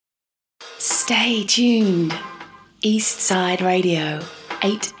Stay tuned. Eastside Radio,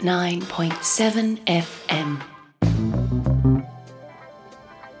 89.7 FM.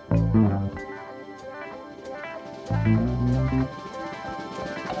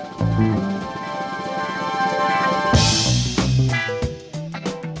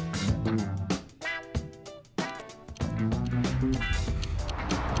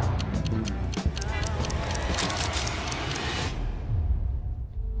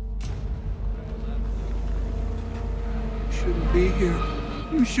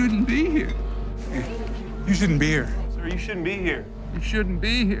 You shouldn't be here. You shouldn't be here. Sir, you shouldn't be here. You shouldn't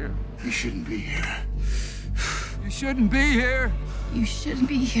be here. You shouldn't be here. You shouldn't be here. You shouldn't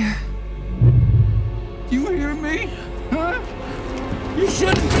be here. You hear me? Huh? You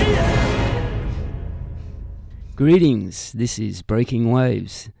shouldn't be here. Greetings, this is Breaking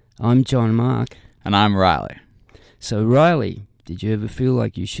Waves. I'm John Mark. And I'm Riley. So Riley, did you ever feel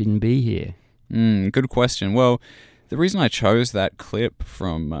like you shouldn't be here? Good question. Well, the reason I chose that clip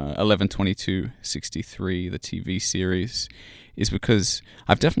from 11/22/63, the TV series, is because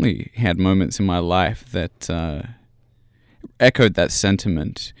I've definitely had moments in my life that echoed that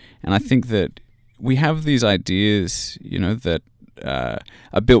sentiment. And I think that we have these ideas, that are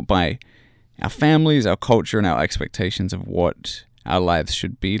built by our families, our culture, and our expectations of what our lives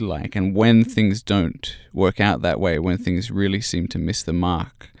should be like. And when things don't work out that way, when things really seem to miss the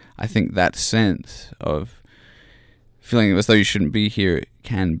mark, I think that sense of feeling as though you shouldn't be here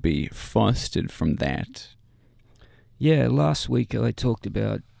can be fostered from that. Yeah, last week I talked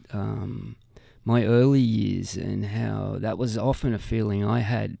about my early years and how that was often a feeling I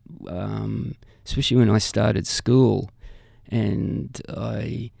had, especially when I started school, and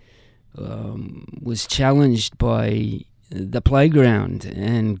I was challenged by the playground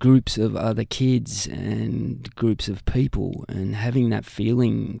and groups of other kids and groups of people, and having that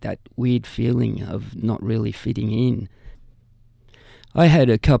feeling, that weird feeling of not really fitting in. I had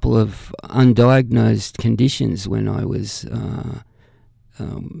a couple of undiagnosed conditions when I was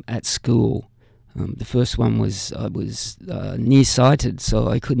at school. The first one was I was nearsighted, so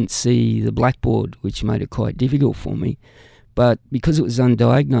I couldn't see the blackboard, which made it quite difficult for me. But because it was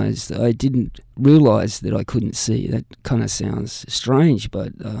undiagnosed, I didn't realise that I couldn't see. That kind of sounds strange,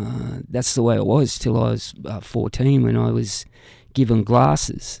 but that's the way it was till I was 14, when I was given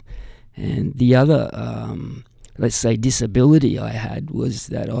glasses. And the other, let's say, disability I had was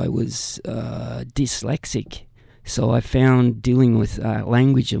that I was dyslexic. So I found dealing with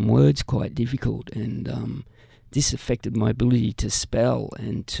language and words quite difficult, and this affected my ability to spell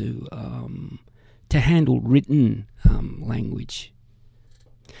and to handle written language.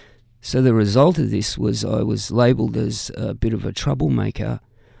 So the result of this was I was labelled as a bit of a troublemaker,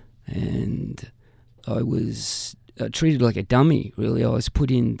 and I was treated like a dummy, really. I was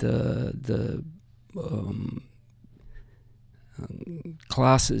put in the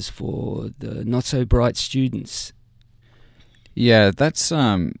classes for the not-so-bright students. Yeah, that's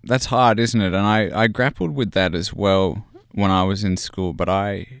hard, isn't it? And I grappled with that as well when I was in school, but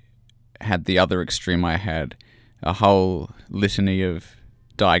I had the other extreme. I had a whole litany of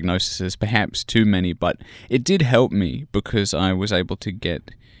diagnoses, perhaps too many, but it did help me because I was able to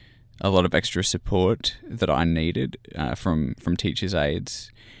get a lot of extra support that I needed from teachers' aides.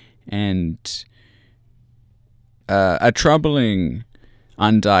 And a troubling,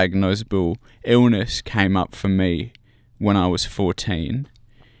 undiagnosable illness came up for me when I was 14,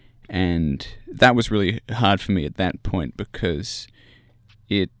 and that was really hard for me at that point because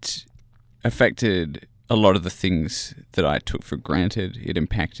it affected a lot of the things that I took for granted. It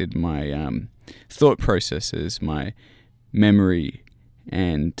impacted my thought processes, my memory,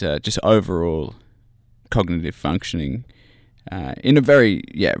 and just overall cognitive functioning in a very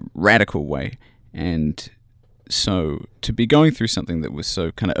radical way. And so to be going through something that was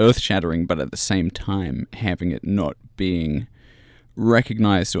so kind of earth-shattering, but at the same time having it not being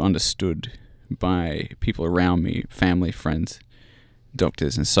recognized or understood by people around me, family, friends,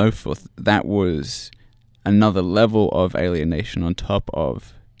 doctors, and so forth, that was another level of alienation on top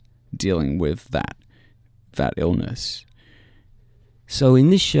of dealing with that illness. So in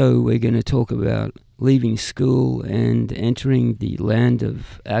this show, we're going to talk about leaving school and entering the land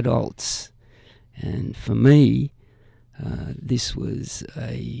of adults. And for me, this was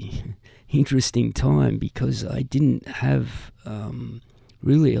a interesting time because I didn't have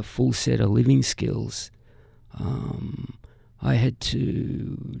really a full set of living skills. I had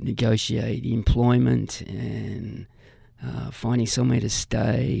to negotiate employment and finding somewhere to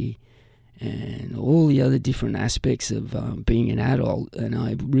stay and all the other different aspects of being an adult, and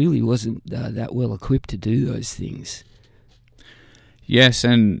I really wasn't that well equipped to do those things. Yes,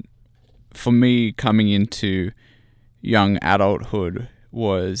 and for me, coming into young adulthood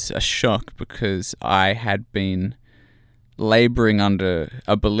was a shock because I had been labouring under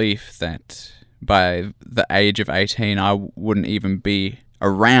a belief that by the age of 18 I wouldn't even be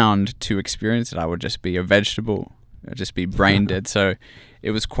around to experience it. I would just be a vegetable, I'd just be brain dead. So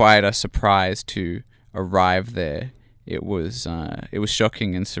it was quite a surprise to arrive there. It was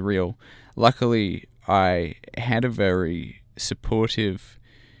shocking and surreal. Luckily, I had a very supportive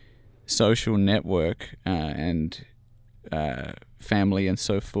social network and family and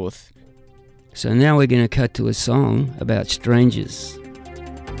so forth. So now we're going to cut to a song about strangers.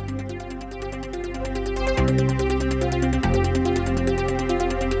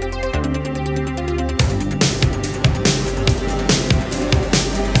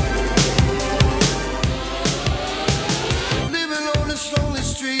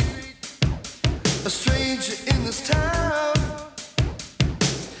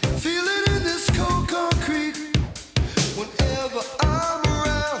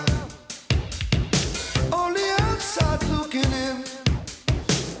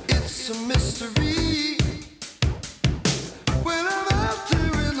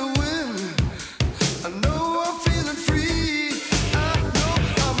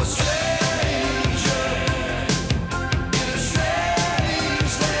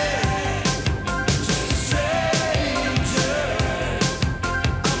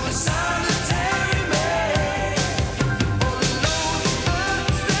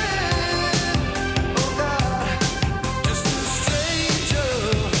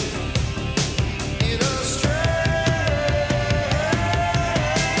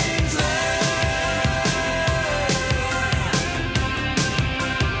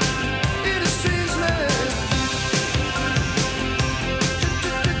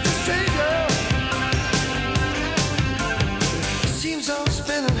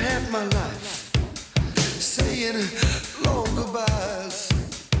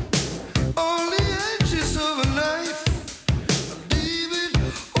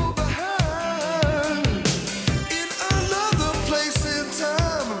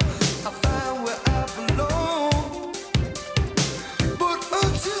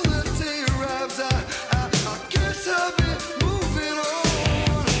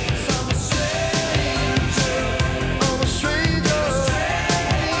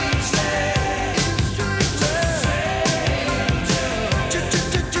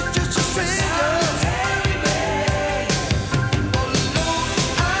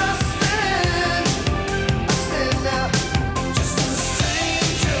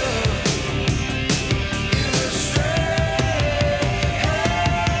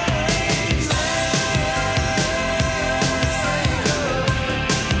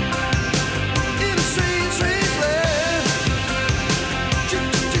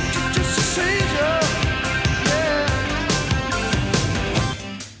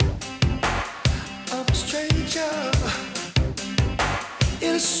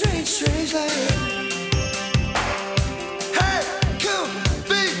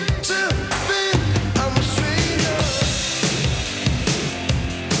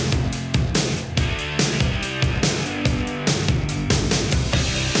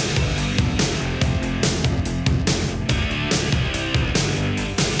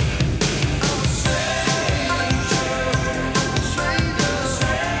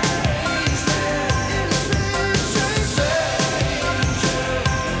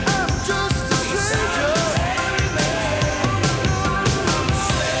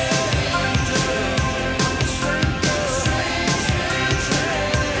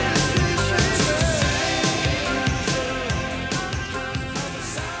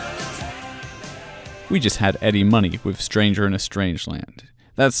 We just had Eddie Money with Stranger in a Strange Land.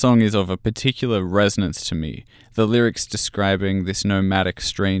 That song is of a particular resonance to me, the lyrics describing this nomadic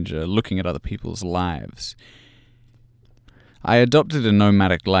stranger looking at other people's lives. I adopted a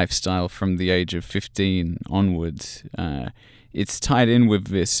nomadic lifestyle from the age of 15 onwards. It's tied in with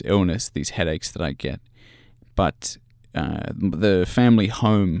this illness, these headaches that I get. But the family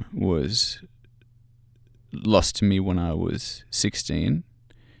home was lost to me when I was 16.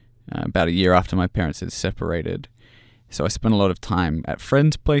 About a year after my parents had separated. So I spent a lot of time at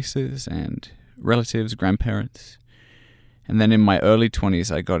friends' places and relatives, grandparents. And then in my early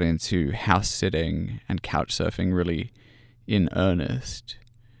 20s, I got into house sitting and couch surfing really in earnest.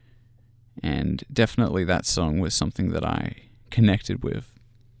 And definitely that song was something that I connected with.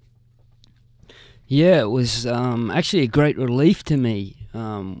 Yeah, it was actually a great relief to me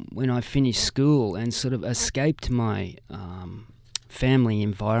when I finished school and sort of escaped my family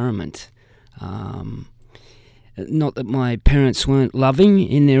environment. not that my parents weren't loving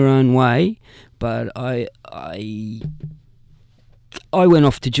in their own way, but I went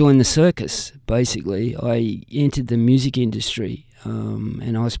off to join the circus, basically. I entered the music industry,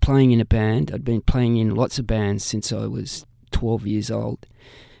 and I was playing in a band. I'd been playing in lots of bands since I was 12 years old.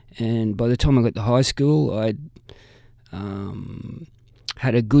 And by the time I got to high school, I'd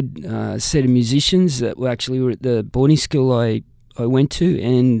had a good set of musicians that were actually at the boarding school I went to,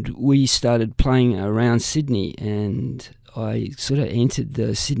 and we started playing around Sydney, and I sort of entered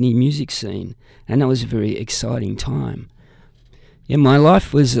the Sydney music scene, and that was a very exciting time. Yeah, my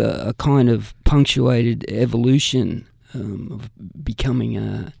life was a kind of punctuated evolution of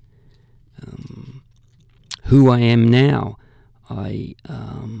becoming who I am now. I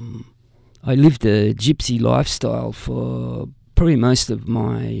lived a gypsy lifestyle for probably most of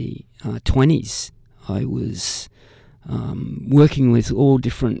my 20s. I was working with all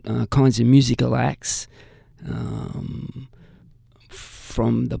different kinds of musical acts,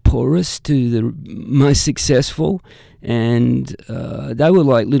 from the poorest to the most successful, and they were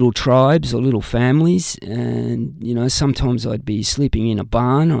like little tribes or little families. And sometimes I'd be sleeping in a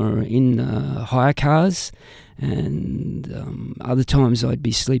barn or in hire cars, and other times I'd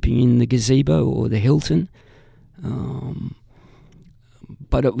be sleeping in the gazebo or the Hilton.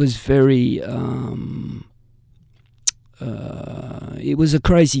 But it was very it was a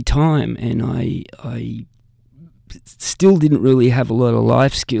crazy time, and I still didn't really have a lot of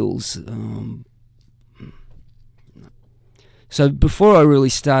life skills. So before I really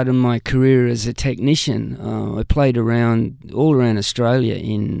started my career as a technician, I played all around Australia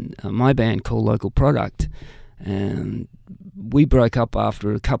in my band called Local Product, and we broke up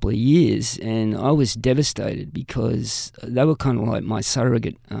after a couple of years, and I was devastated because they were kind of like my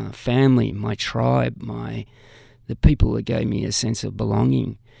surrogate family, my tribe, the people that gave me a sense of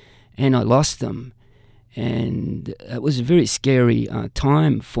belonging, and I lost them. And it was a very scary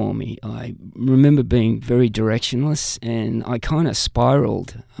time for me. I remember being very directionless, and I kind of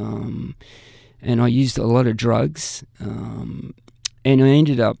spiraled, and I used a lot of drugs, and I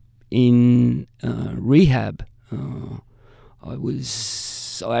ended up in rehab.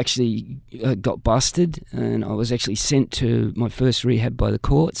 I actually got busted, and I was actually sent to my first rehab by the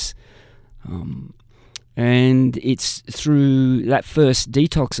courts. And it's through that first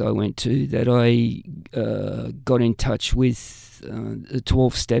detox I went to that I got in touch with the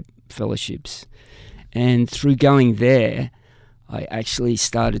 12-step fellowships. And through going there, I actually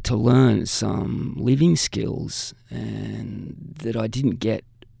started to learn some living skills and that I didn't get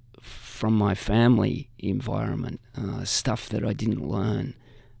from my family environment, stuff that I didn't learn.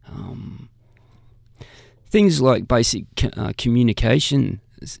 Things like basic communication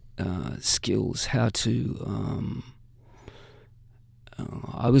skills, how to...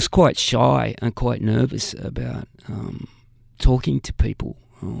 I was quite shy and quite nervous about talking to people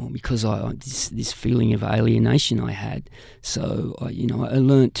because this feeling of alienation I had. So I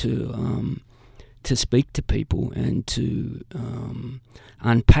learnt to speak to people and to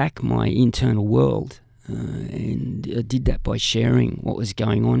unpack my internal world, and I did that by sharing what was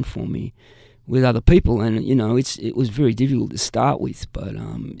going on for me with other people. And it was very difficult to start with, but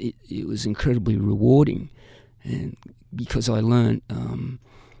it was incredibly rewarding, and because I learned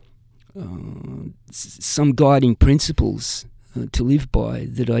some guiding principles to live by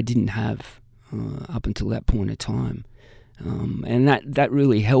that I didn't have up until that point of time, and that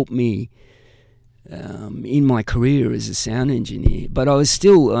really helped me in my career as a sound engineer. But I was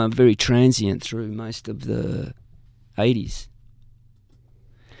still very transient through most of the 80s.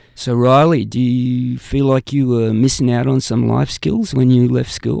 So Riley, do you feel like you were missing out on some life skills when you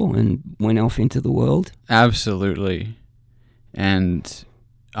left school and went off into the world? Absolutely. And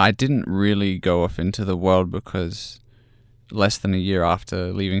I didn't really go off into the world because less than a year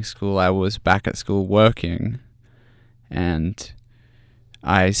after leaving school, I was back at school working, and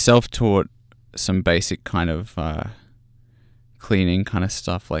I self-taught some basic kind of cleaning kind of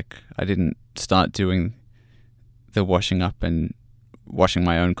stuff. Like, I didn't start doing the washing up and washing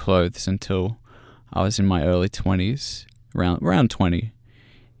my own clothes until I was in my early 20s, around 20.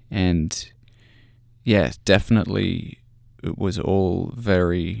 And yeah, definitely it was all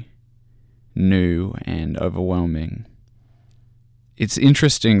very new and overwhelming. It's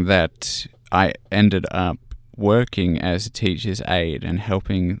interesting that I ended up working as a teacher's aide and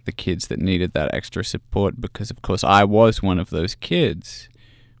helping the kids that needed that extra support, because of course I was one of those kids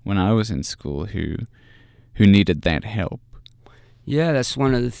when I was in school who needed that help. Yeah, that's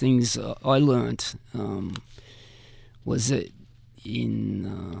one of the things I learnt, was that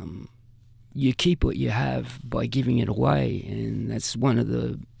in you keep what you have by giving it away, and that's one of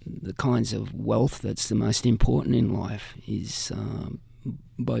the kinds of wealth that's the most important in life, is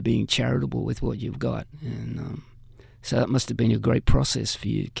by being charitable with what you've got. And so that must have been a great process for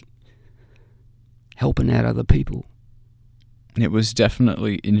you, helping out other people. It was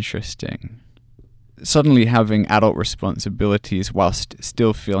definitely interesting. Suddenly having adult responsibilities whilst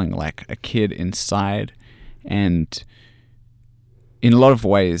still feeling like a kid inside, and in a lot of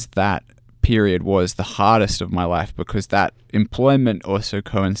ways that period was the hardest of my life, because that employment also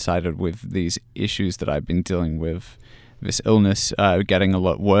coincided with these issues that I've been dealing with, this illness getting a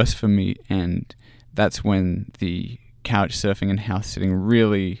lot worse for me, and that's when the couch surfing and house sitting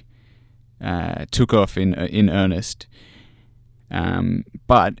really took off in earnest.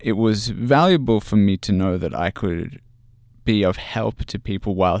 But it was valuable for me to know that I could be of help to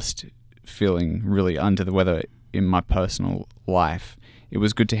people whilst feeling really under the weather in my personal life. It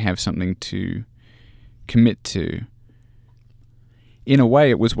was good to have something to commit to. In a way,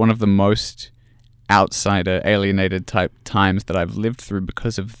 it was one of the most outsider, alienated type times that I've lived through,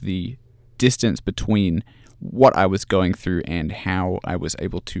 because of the distance between what I was going through and how I was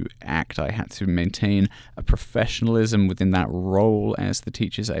able to act. I had to maintain a professionalism within that role as the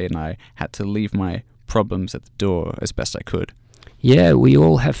teacher's aide, and I had to leave my problems at the door as best I could. Yeah, we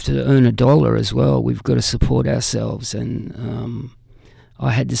all have to earn a dollar as well. We've got to support ourselves, and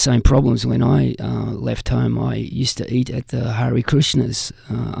I had the same problems when I left home. I used to eat at the Hare Krishnas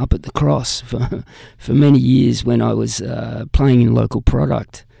up at the Cross for many years when I was playing in local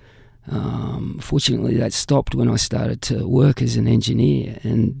product. Fortunately, that stopped when I started to work as an engineer,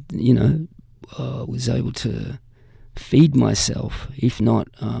 and was able to feed myself, if not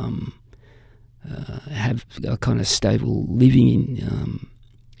have a kind of stable living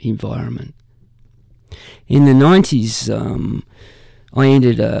environment. In the 90s, I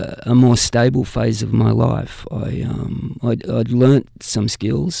entered a more stable phase of my life. I'd learnt some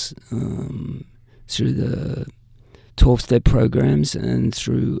skills through the 12-step programs and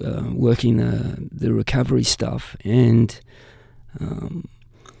through working the recovery stuff, and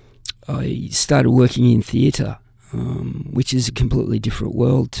I started working in theatre, which is a completely different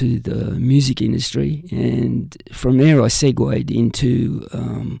world to the music industry, and from there I segued into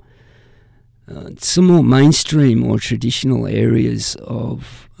some more mainstream or traditional areas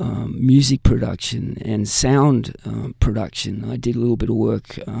of music production and sound production. I did a little bit of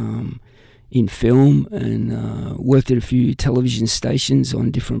work in film, and worked at a few television stations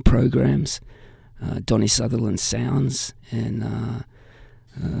on different programs, Donny Sutherland Sounds, and a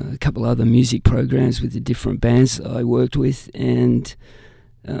couple other music programs with the different bands I worked with. And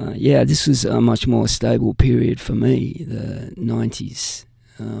this was a much more stable period for me, the 90s.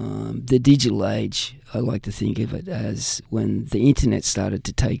 The digital age, I like to think of it as when the internet started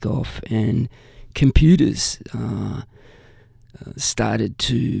to take off and computers started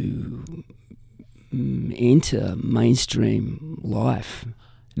to enter mainstream life.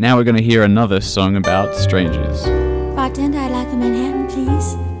 Now we're going to hear another song about strangers. Bartender, I'd like a Manhattan,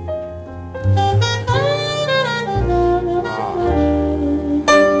 please.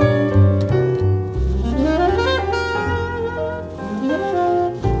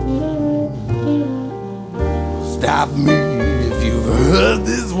 Stop me if you've heard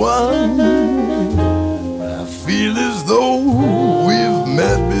this one. I feel as though we've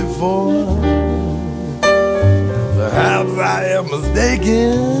met before. Perhaps I am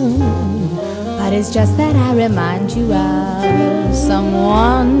mistaken, But it's just that I remind you of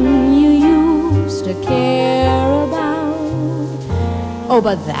someone you used to care about. Oh,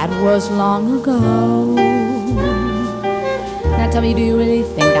 but that was long ago. Now tell me, do you really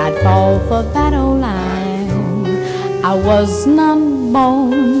think I'd fall for that old line? I was not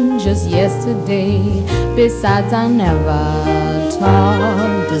born just yesterday. Besides, I never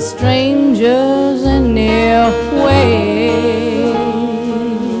talk to strangers anyway.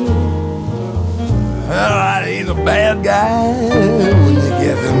 Well, I ain't a bad guy when you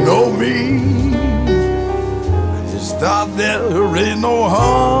get to know me. I just thought there ain't no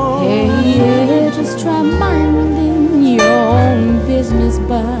harm. Hey, just try minding your own business,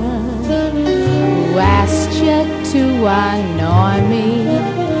 bud. Who asked you to annoy me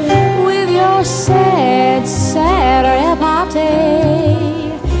with your sad, sad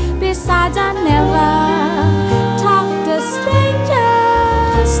repartee? Besides, I never talk to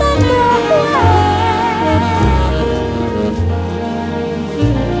strangers anyway.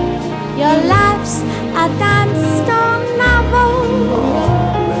 Your life's a dime-store novel.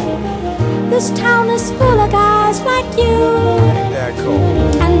 This town is full of guys like you, Ain't that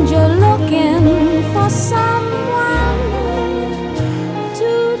cold? and you're looking for someone to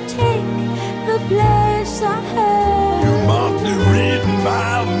take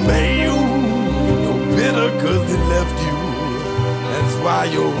while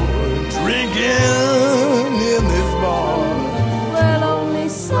you're drinking in this bar. Well, only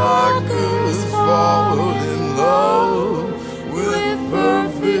suckers fall in love with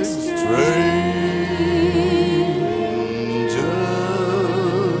perfect strangers.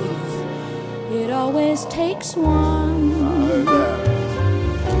 It always takes one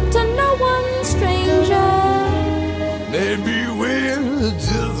to know one stranger. Maybe we're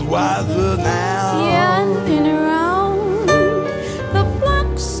just wiser now. Yeah, and been around the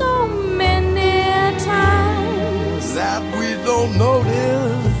block so many times that we don't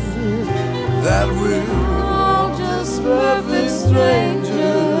notice that we're all just perfect strangers.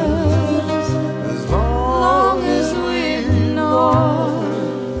 as Long as we know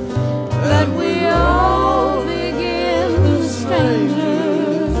that we all begin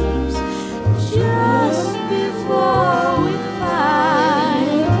strangers just before we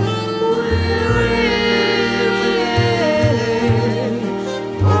find we're really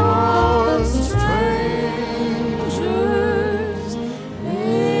all strangers.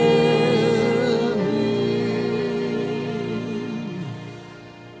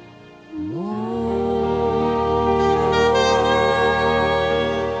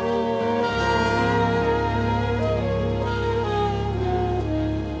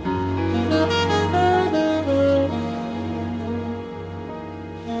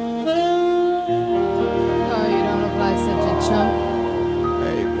 Oh, you don't look like such a chump.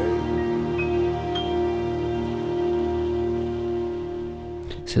 Hey, baby.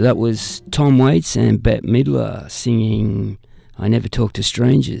 So that was Tom Waits and Bette Midler singing I Never Talk to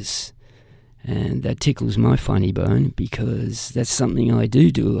Strangers. And that tickles my funny bone because that's something I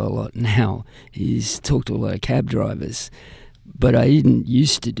do a lot now, is talk to a lot of cab drivers. But I didn't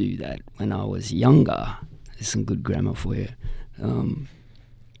used to do that when I was younger. There's some good grammar for you.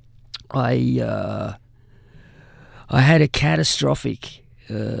 I had a catastrophic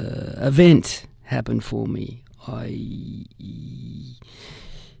event happen for me.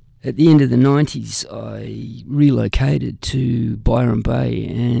 At the end of the 90s, I relocated to Byron Bay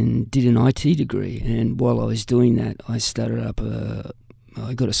and did an IT degree. And while I was doing that, I started up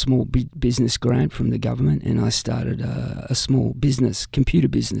I got a small business grant from the government, and I started a small business, computer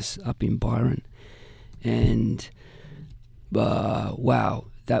business, up in Byron. And wow,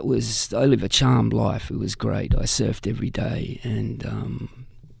 I live a charmed life. It was great. I surfed every day and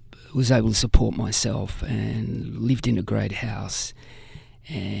was able to support myself and lived in a great house.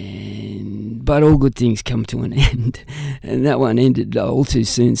 But all good things come to an end, and that one ended all too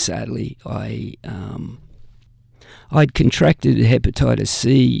soon, sadly. I'd contracted hepatitis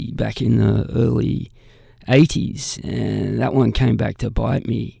C back in the early 80s, and that one came back to bite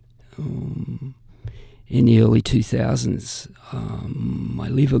me in the early 2000s. My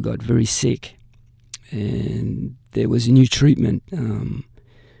liver got very sick, and there was a new treatment,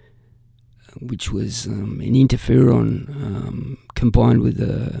 which was an interferon combined with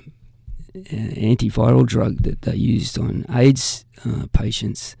an antiviral drug that they used on AIDS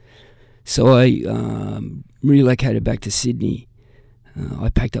patients. So I relocated back to Sydney. I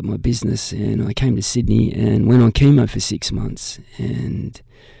packed up my business and I came to Sydney and went on chemo for 6 months. And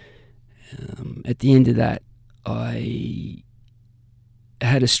at the end of that, I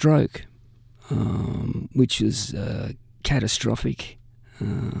had a stroke, which was catastrophic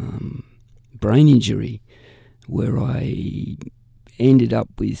brain injury, where I ended up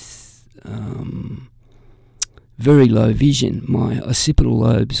with very low vision. My occipital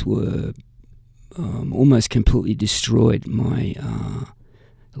lobes were almost completely destroyed. My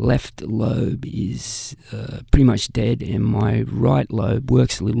left lobe is pretty much dead, and my right lobe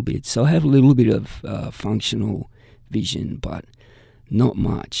works a little bit. So I have a little bit of functional vision, but not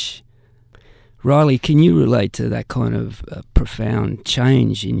much. Riley, can you relate to that kind of profound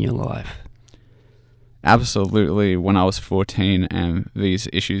change in your life? Absolutely. When I was 14 and these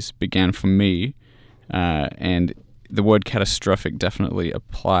issues began for me, and the word catastrophic definitely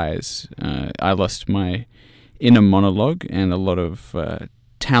applies. I lost my inner monologue and a lot of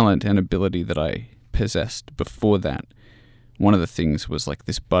talent and ability that I possessed before that. One of the things was like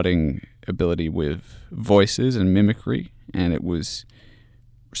this budding ability with voices and mimicry, and it was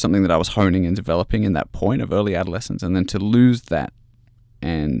something that I was honing and developing in that point of early adolescence, and then to lose that,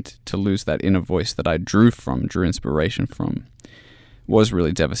 and to lose that inner voice that I drew inspiration from, was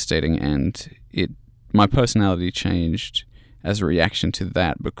really devastating. And my personality changed as a reaction to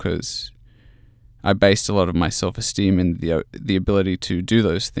that, because I based a lot of my self-esteem in the ability to do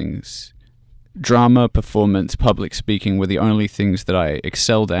those things. Drama, performance, public speaking were the only things that I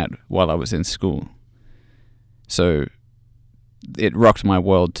excelled at while I was in school. So it rocked my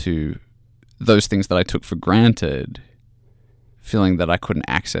world to those things that I took for granted feeling that I couldn't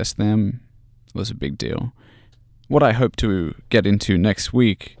access them was a big deal. What I hope to get into next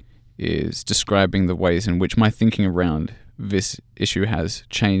week is describing the ways in which my thinking around this issue has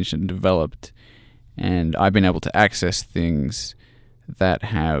changed and developed, and I've been able to access things that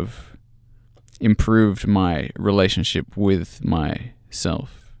have improved my relationship with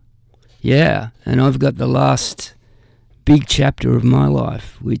myself. Yeah, and I've got the last big chapter of my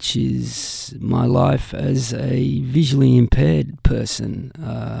life, which is my life as a visually impaired person,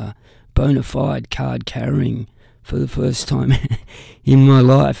 bona fide card carrying for the first time in my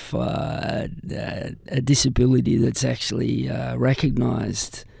life, a disability that's actually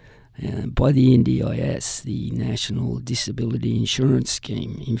recognised by the NDIS, the National Disability Insurance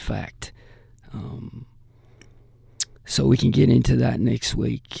Scheme, in fact. So we can get into that next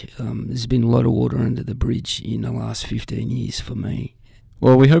week. There's been a lot of water under the bridge in the last 15 years for me.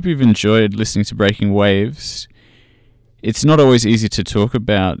 Well, we hope you've enjoyed listening to Breaking Waves. It's not always easy to talk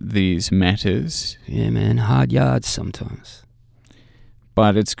about these matters. Yeah, man, hard yards sometimes.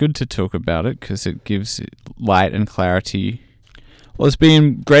 But it's good to talk about it because it gives it light and clarity. Well, it's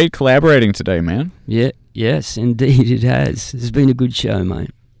been great collaborating today, man. Yeah, yes, indeed it has. It's been a good show,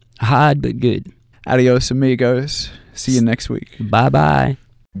 mate. Hard but good. Adios, amigos. See you next week. Bye-bye.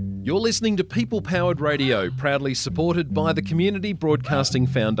 You're listening to People Powered Radio, proudly supported by the Community Broadcasting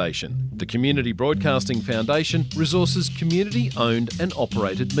Foundation. The Community Broadcasting Foundation resources community-owned and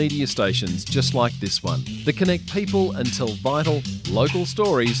operated media stations just like this one that connect people and tell vital, local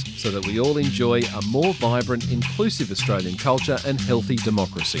stories so that we all enjoy a more vibrant, inclusive Australian culture and healthy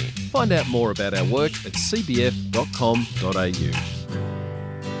democracy. Find out more about our work at cbf.com.au.